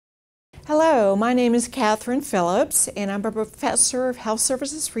Hello, my name is Kathryn Phillips, and I'm a professor of health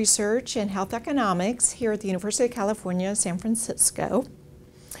services research and health economics here at the University of California, San Francisco.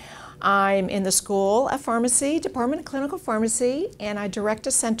 I'm in the School of Pharmacy, Department of Clinical Pharmacy, and I direct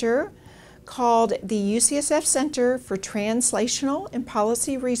a center called the UCSF Center for Translational and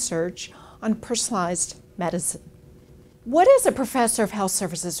Policy Research on Personalized Medicine. What is a professor of health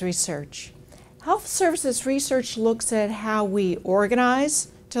services research? Health services research looks at how we organize,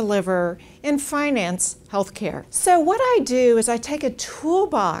 deliver, and finance healthcare. So what I do is I take a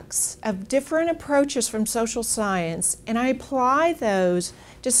toolbox of different approaches from social science and I apply those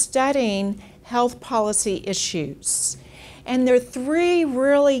to studying health policy issues. And there are three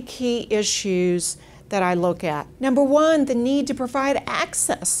really key issues that I look at. Number one, the need to provide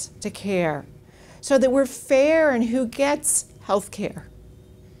access to care so that we're fair in who gets health care.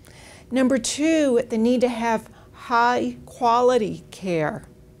 Number two, the need to have high quality care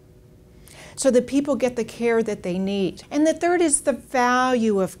so that people get the care that they need. And the third is the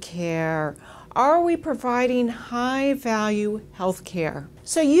value of care. Are we providing high value health care?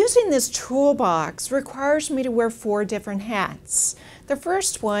 So using this toolbox requires me to wear four different hats. The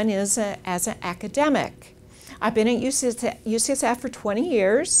first one is as an academic. I've been at UCSF for 20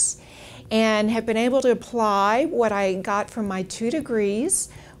 years and have been able to apply what I got from my 2 degrees.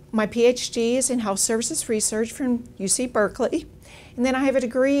 My PhD is in health services research from UC Berkeley. And then I have a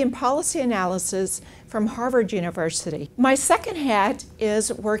degree in policy analysis from Harvard University. My second hat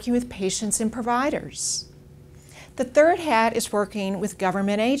is working with patients and providers. The third hat is working with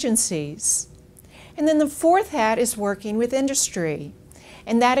government agencies. And then the fourth hat is working with industry.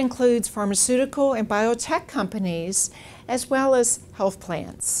 And that includes pharmaceutical and biotech companies, as well as health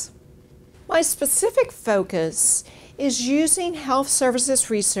plans. My specific focus is using health services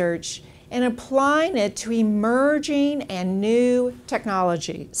research and applying it to emerging and new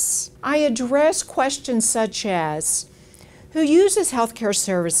technologies. I address questions such as, who uses healthcare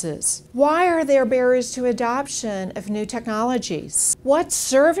services? Why are there barriers to adoption of new technologies? What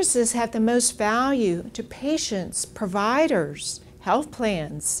services have the most value to patients, providers, health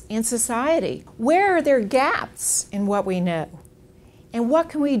plans, and society? Where are there gaps in what we know? And what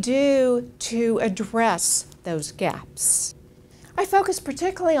can we do to address those gaps? I focus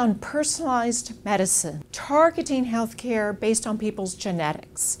particularly on personalized medicine, targeting healthcare based on people's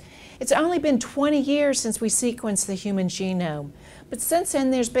genetics. It's only been 20 years since we sequenced the human genome, but since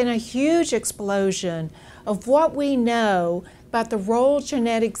then there's been a huge explosion of what we know about the role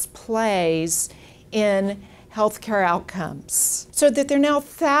genetics plays in healthcare outcomes. So that there are now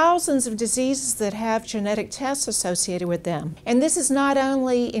thousands of diseases that have genetic tests associated with them. And this is not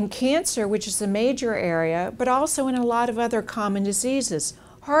only in cancer, which is a major area, but also in a lot of other common diseases.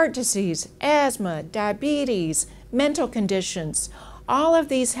 Heart disease, asthma, diabetes, mental conditions. All of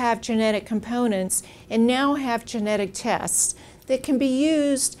these have genetic components and now have genetic tests that can be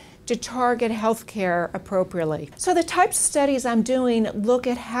used to target healthcare appropriately. So the types of studies I'm doing look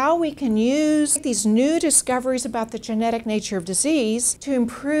at how we can use these new discoveries about the genetic nature of disease to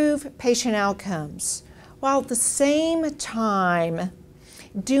improve patient outcomes, while at the same time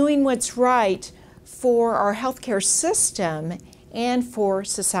doing what's right for our healthcare system and for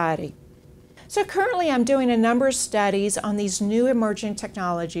society. So currently I'm doing a number of studies on these new emerging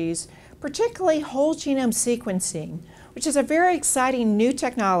technologies, particularly whole genome sequencing, which is a very exciting new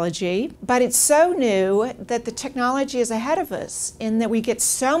technology, but it's so new that the technology is ahead of us in that we get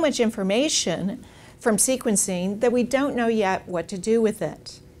so much information from sequencing that we don't know yet what to do with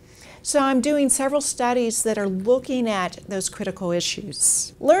it. So I'm doing several studies that are looking at those critical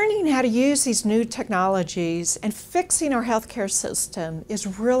issues. Learning how to use these new technologies and fixing our healthcare system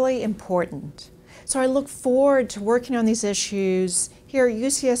is really important. So I look forward to working on these issues here at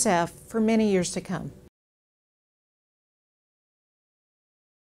UCSF for many years to come.